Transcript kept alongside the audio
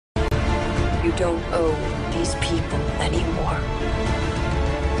You don't owe these people anymore.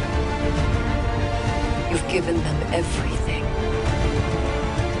 You've given them everything.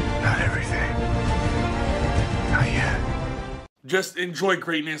 Not everything. Not yet. Just enjoy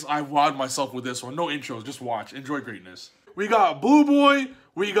greatness. I wowed myself with this one. No intros, just watch. Enjoy greatness. We got Blue Boy.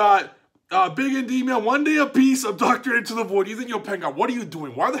 We got Big Endymion. One day a piece. Abductor Into the Void. You think, yo, Penguin, what are you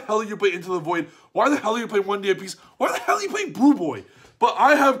doing? Why the hell are you playing Into the Void? Why the hell are you playing One Day a Piece? Why the hell are you playing Blue Boy? But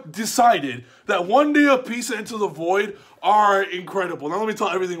I have decided that One Day a Piece and Into the Void are incredible. Now let me tell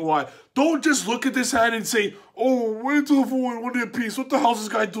everything why. Don't just look at this hand and say, oh, Into the Void, One Day a Piece. What the hell is this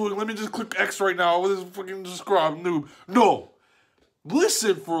guy doing? Let me just click X right now with this fucking scrub noob. No.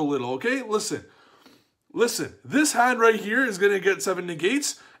 Listen for a little, okay? Listen. Listen. This hand right here is going to get 7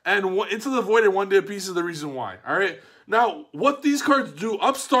 negates, and Into the Void and One Day a Piece is the reason why, all right? Now, what these cards do,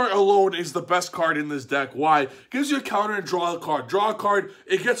 Upstart alone is the best card in this deck. Why? Gives you a counter and draw a card. Draw a card,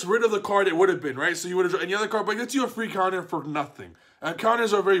 it gets rid of the card it would have been, right? So you would have drawn any other card, but it gets you a free counter for nothing. And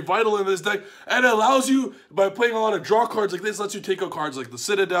counters are very vital in this deck, and it allows you, by playing a lot of draw cards like this, lets you take out cards like the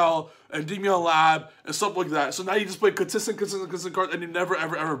Citadel, Endymion Lab, and stuff like that. So now you just play consistent cards, and you never,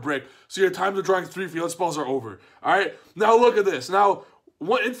 ever break. So your times of drawing 3 field spells are over. Alright? Now look at this. Now,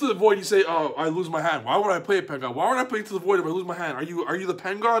 Into the Void, you say, oh, I lose my hand. Why would I play a Pen God? Why would I play Into the Void if I lose my hand? Are you the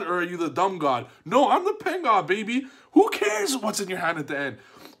Pen God or are you the dumb God? No, I'm the Pen God, baby. Who cares what's in your hand at the end?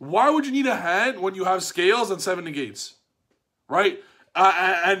 Why would you need a hand when you have scales and 7 negates? Right?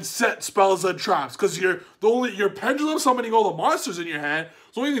 And set spells and traps. Because you're pendulum summoning all the monsters in your hand.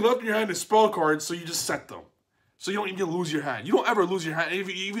 So the only thing left in your hand is spell cards, so you just set them. So you don't even lose your hand. You don't ever lose your hand. If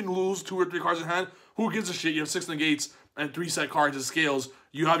you even lose 2 or 3 cards in hand, who gives a shit? You have 6 negates and 3 set cards and scales.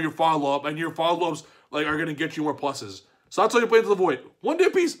 You have your follow-up, and your follow-ups are going to get you more pluses. So that's how you play Into the Void. One day a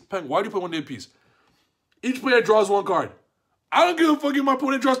piece. Pen, why do you play One Day a Piece? Each player draws 1 card. I don't give a fuck if my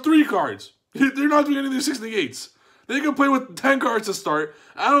opponent draws 3 cards. They're not doing anything with 6 negates. They can play with 10 cards to start.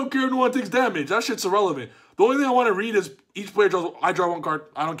 I don't care if no one takes damage. That shit's irrelevant. The only thing I want to read is each player draws. I draw 1 card.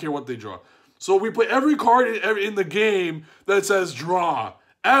 I don't care what they draw. So we play every card in the game that says draw.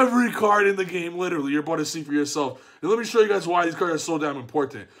 Every card in the game, literally, you're about to see for yourself. And let me show you guys why these cards are so damn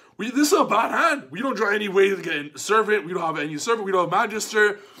important. This is a bad hand. We don't draw any way to get Servant. We don't have any Servant. We don't have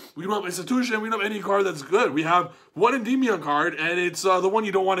Magister. We don't have Institution. We don't have any card that's good. We have 1 Endymion card, and it's the one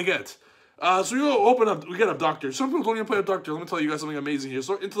you don't want to get. So we open up, we get Abductor. Some people don't even play Abductor. Let me tell you guys something amazing here.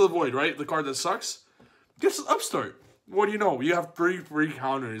 So Into the Void, right? The card that sucks. Gets Upstart. What do you know? You have 3 free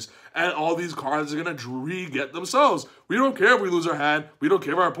counters, and all these cards are going to re-get themselves. We don't care if we lose our hand. We don't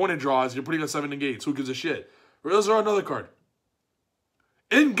care if our opponent draws. You're putting us 7 negates. Who gives a shit? Let's draw another card.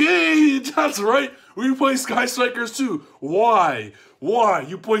 Engage! That's right. We play Sky Strikers too. Why? Why?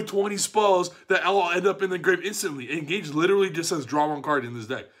 You play 20 spells that all end up in the grave instantly. Engage literally just says draw 1 card in this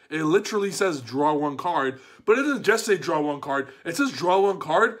deck. It literally says draw 1 card, but it doesn't just say draw 1 card. It says draw 1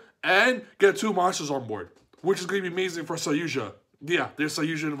 card and get 2 monsters on board, which is going to be amazing for Yugioh. Yeah, there's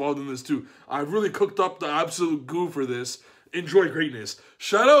Yugioh involved in this too. I've really cooked up the absolute goo for this. Enjoy greatness.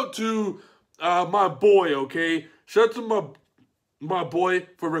 Shout out to my boy, okay? Shout out to my boy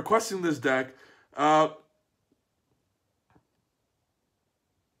for requesting this deck.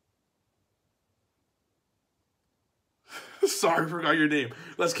 Sorry, forgot your name.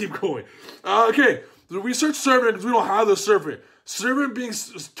 Let's keep going. Okay, we search Servant because we don't have the Servant. Servant being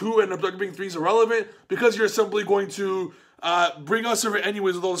 2 and Abductor being 3 is irrelevant because you're simply going to bring out Servant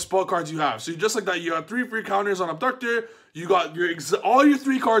anyways with all the spell cards you have. So just like that, you have 3 free counters on Abductor. You got all your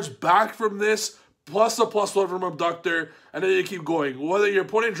 3 cards back from this, plus a +1 from Abductor, and then you keep going. Whether your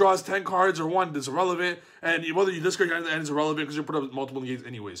opponent draws 10 cards or 1 is irrelevant, and whether you discard your hand at the end is irrelevant because you put up multiple negates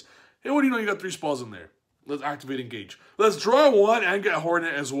anyways. Hey, what do you know? You got 3 spells in there. Let's activate Engage. Let's draw 1 and get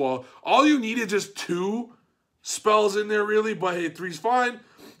Hornet as well. All you need is just 2 spells in there, really, but hey, 3's fine.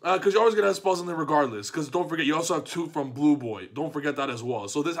 Because you're always going to have spells in there regardless. Because don't forget, you also have 2 from Blue Boy. Don't forget that as well.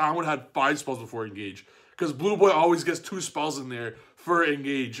 So this, I would have had 5 spells before Engage. Because Blue Boy always gets 2 spells in there for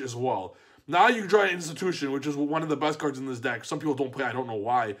Engage as well. Now you draw an Institution, which is one of the best cards in this deck. Some people don't play, I don't know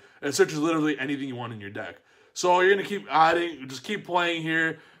why. It searches literally anything you want in your deck. So you're going to keep adding, just keep playing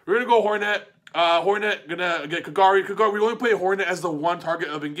here. We're going to go Hornet. Hornet, gonna get Kagari. Kagari, we only play Hornet as the 1 target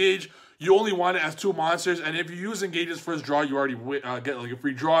of Engage. You only want it as 2 monsters, and if you use Engage's first draw, you already get like a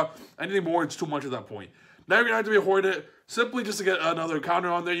free draw. Anything more, it's too much at that point. Now you're gonna activate Hornet simply just to get another counter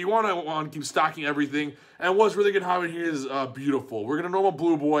on there. You want to keep stacking everything, and what's really gonna happen here is beautiful. We're gonna normal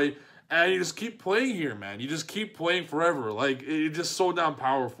Blue Boy, and you just keep playing here, man. You just keep playing forever. Like it's just so damn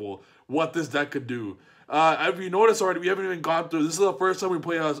powerful what this deck could do. If you notice already, we haven't even gone through. This is the first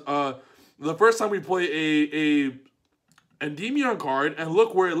time we play Endymion card, and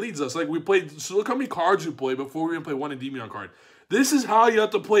look where it leads us. Like, we played, so look how many cards we played before we even play one Endymion card. This is how you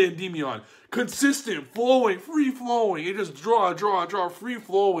have to play Endymion. Consistent, flowing, free-flowing. You just draw,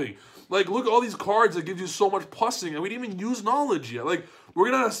 free-flowing. Like, look at all these cards that gives you so much plussing, and we didn't even use knowledge yet. Like, we're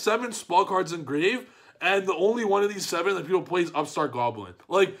going to have 7 spell cards in Grave, and the only one of these 7 that people play is Upstart Goblin.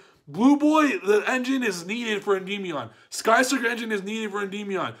 Like, Blue Boy, the engine is needed for Endymion. Sky Circle engine is needed for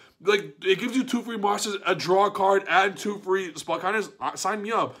Endymion. Like, it gives you 2 free monsters, a draw card, and 2 free spell counters. Sign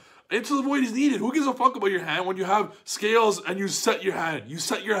me up. Into the Void is needed. Who gives a fuck about your hand when you have Scales and you set your hand? You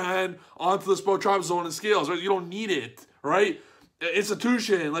set your hand onto the Spell Trap Zone and Scales, right? You don't need it, right?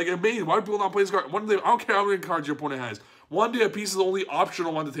 Institution, like, amazing. Why do people not play this card? I don't care how many cards your opponent has. One day a piece is the only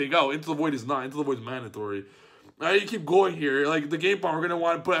optional one to take out. Into the Void is not. Into the Void is mandatory. You keep going here. Like, the game plan, we're going to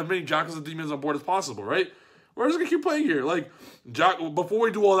want to put as many Jackals and Demons on board as possible, right? We're just going to keep playing here. Like, before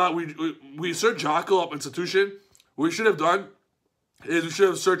we do all that, we search Jackal up Institution. What we should have done is we should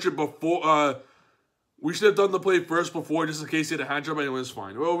have searched it before, we should have done the play first before, just in case he had a hand job, anyway, it's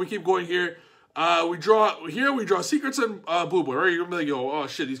fine. Well, we keep going here. We draw Secrets and Blue Boy, right? You're going to be like, yo, oh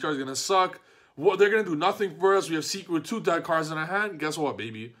shit, these cards are going to suck. What, they're going to do nothing for us. We have Secret with 2 dead cards in our hand. Guess what,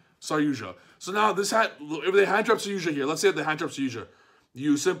 baby? Yugioh. So now this hand, if they hand drops Yugioh here, let's say if they hand drops Yugioh,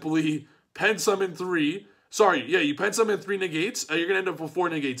 you simply pen summon 3. Sorry, yeah, you pen summon 3 negates. You're gonna end up with 4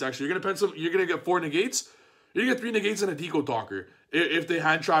 negates. Actually, you're gonna get 4 negates. You're gonna get 3 negates and a Deco Talker if they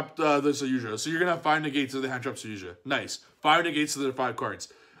hand trap this Yugioh. So you're gonna have 5 negates if they hand trap Yugioh. Nice, 5 negates to their 5 cards.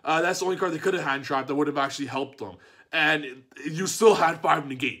 That's the only card they could have hand trapped that would have actually helped them, and you still had 5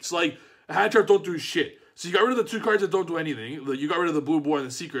 negates. Like, hand trap don't do shit. So you got rid of the 2 cards that don't do anything. You got rid of the Blue Boy and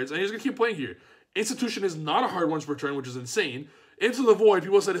the Secrets, and you're just going to keep playing here. Institution is not a hard once per turn, which is insane. Into the Void,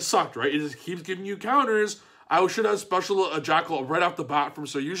 people said it sucked, right? It just keeps giving you counters. I should have special Jackal right off the bat from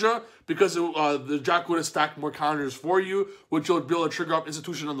Yugioh, because the Jackal would have stacked more counters for you, which will be able to trigger up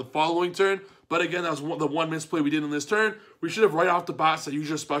Institution on the following turn. But again, that was the one misplay we did in this turn. We should have right off the bat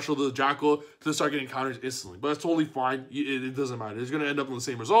Yugioh special the Jackal to start getting counters instantly. But that's totally fine. It doesn't matter. It's going to end up in the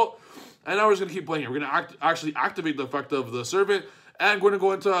same result. And now we're just going to keep playing here. We're going to actually activate the effect of the Servant, and we're going to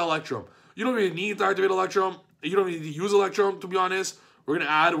go into Electrum. You don't really need to activate Electrum. You don't need to use Electrum, to be honest. We're going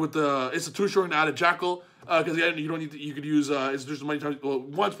to add with the Institution, we're going to add a Jackal, because again, you don't need to, you could use Institution many times,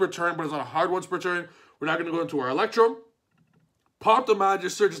 once per turn, but it's not a hard once per turn. We're not going to go into our Electrum. Pop the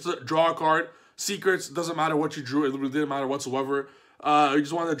Magister, just to draw a card. Secrets, doesn't matter what you drew, it really didn't matter whatsoever. You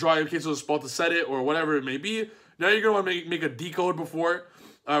just wanted to draw in case of a spell to set it, or whatever it may be. Now you're going to want to make a decode before.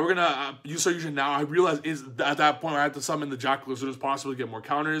 We're going to use Yugioh now. I realized at that point I have to summon the Jackal as soon as possible to get more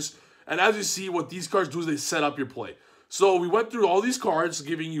counters. And as you see, what these cards do is they set up your play. So we went through all these cards,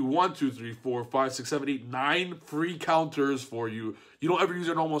 giving you 1, 2, 3, 4, 5, 6, 7, 8, 9 free counters for you. You don't ever use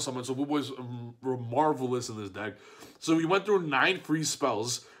your normal summon, so Blue Boy's marvelous in this deck. So we went through 9 free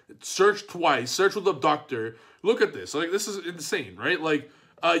spells, searched twice, searched with Abductor. Look at this. Like, this is insane, right? Like,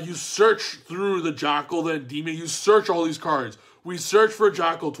 you search through the Jackal, then Demon. You search all these cards. We searched for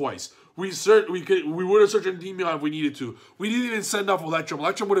Jackal twice. We would have searched Endymion if we needed to. We didn't even send off Electrum.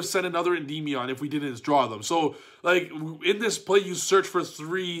 Electrum would have sent another Endymion if we didn't draw them. So, like, in this play, you search for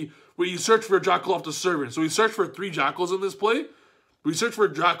 3. You search for a Jackal off the Servant. So we searched for 3 Jackals in this play. We searched for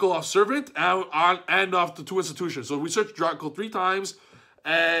Jackal off Servant and off the 2 Institutions. So we searched Jackal 3 times,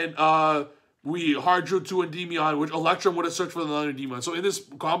 and we hard drew 2 Endymion, which Electrum would have searched for another Endymion. So in this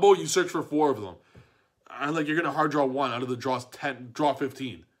combo, you search for 4 of them. And like, you're gonna hard draw 1 out of the draw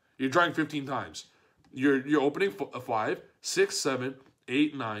 15. You're drawing 15 times. You're opening 5, 6, 7,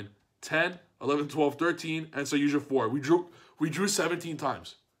 8, 9, 10, 11, 12, 13, and so Yugioh 4. We drew 17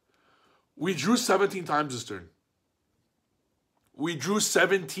 times. We drew 17 times this turn. We drew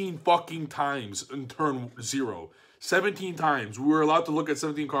 17 fucking times in turn 0. 17 times. We were allowed to look at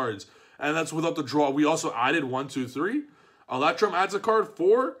 17 cards. And that's without the draw. We also added 1, 2, 3. Electrum adds a card.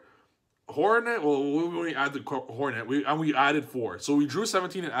 4. Hornet. Well, we only added the Hornet. We added 4. So we drew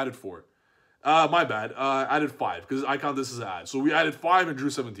 17 and added 4. My bad. Added 5. Because I count this as an add. So we added 5 and drew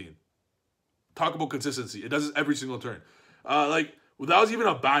 17. Talk about consistency. It does this every single turn. Like, that was even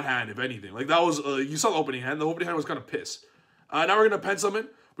a bad hand, if anything. Like, that was, you saw the opening hand. The opening hand was kind of piss. Now we're going to pen summon.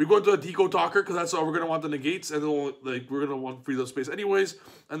 We go into a Deco Talker, because that's all we're going to want the negates. And then we're going to want free those space anyways.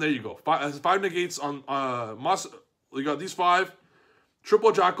 And there you go. 5 negates on we got these 5.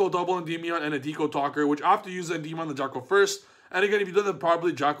 Triple Jackal, double Endymion, and a Deco Talker, which after you use the Endymion, the Jackal first. And again, if you did that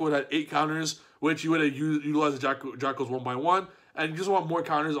properly, Jackal would have 8 counters, which you would have utilized the Jackals 1 by 1. And you just want more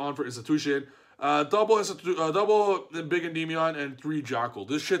counters on for Institution. Double Big Endymion, and 3 Jackal.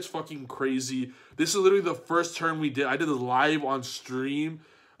 This shit's fucking crazy. This is literally the first turn we did. I did this live on stream.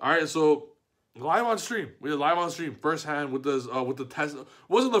 Alright, so Live on stream. We did live on stream. First hand with the test. It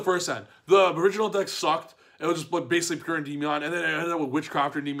wasn't the first hand. The original deck sucked. It was just basically pure Endymion, and then it ended up with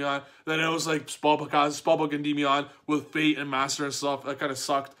Witchcrafter Endymion. Then it was like Spellbook Endymion with Fate and Master and stuff. That kind of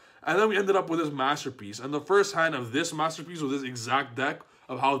sucked. And then we ended up with this masterpiece. And the first hand of this masterpiece with this exact deck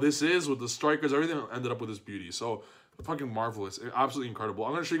of how this is with the strikers, everything ended up with this beauty. So fucking marvelous, absolutely incredible.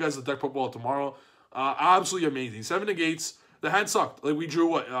 I'm gonna show you guys the deck profile tomorrow. Absolutely amazing. 7 negates. The hand sucked. Like we drew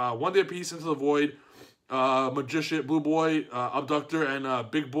what 1 day apiece into the void. Magician, Blue Boy, Abductor,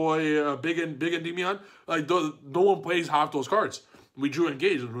 and Big Boy, Big Endymion. Like no one plays half those cards. We drew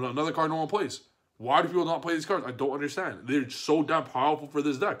Engage, another card no one plays. Why do people not play these cards? I don't understand. They're so damn powerful for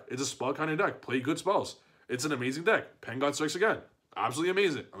this deck. It's a spell kind of deck. Play good spells. It's an amazing deck. Pen God strikes again. Absolutely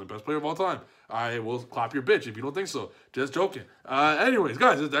amazing. I'm the best player of all time. I will clap your bitch if you don't think so. Just joking. Anyways,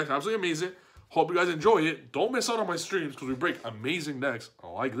 guys, this deck's absolutely amazing. Hope you guys enjoy it. Don't miss out on my streams because we break amazing decks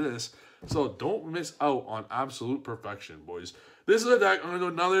like this. So don't miss out on absolute perfection, boys. This is a deck. I'm going to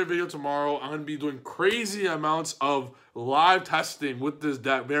do another video tomorrow. I'm going to be doing crazy amounts of live testing with this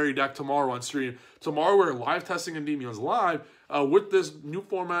very deck tomorrow on stream. Tomorrow we're live testing Endymion's live with this new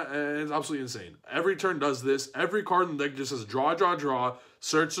format, and it's absolutely insane. Every turn does this. Every card in the deck just says draw, draw, draw,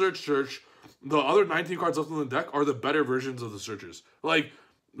 search, search, search. The other 19 cards left in the deck are the better versions of the searchers. Like,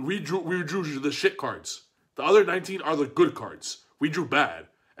 we drew the shit cards. The other 19 are the good cards. We drew bad,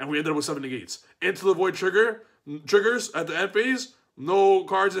 and we ended up with 7 negates. Into the Void triggers at the end phase, no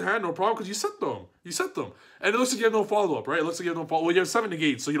cards in hand, no problem, because you set them. You set them. And it looks like you have no follow-up, right? It looks like you have no follow-up. Well, you have 7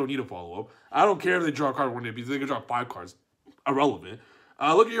 negates, so you don't need a follow-up. I don't care if they draw a card one day, because they can draw 5 cards. Irrelevant.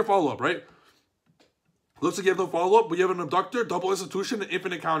 Look at your follow-up, right? Looks like you have no follow-up, but you have an Abductor, double institution, and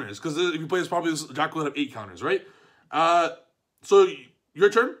infinite counters. Because if you play this properly, this Jack will have 8 counters, right? So your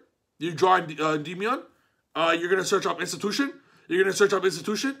turn. You draw Endymion. You're going to search up institution. You're going to search up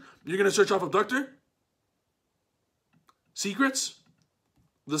institution. You're going to search up Abductor. Secrets.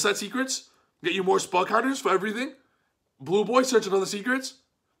 The set secrets. Get you more spell counters for everything. Blue Boy, search another secrets.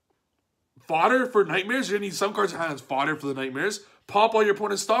 Fodder for nightmares. You're going to need some cards in hand as fodder for the nightmares. Pop all your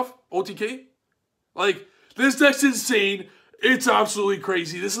opponent's stuff. OTK. Like, this deck's insane. It's absolutely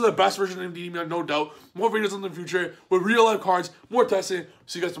crazy. This is the best version of Endymion, no doubt. More videos in the future with real life cards, more testing.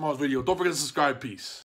 See you guys tomorrow's video. Don't forget to subscribe. Peace.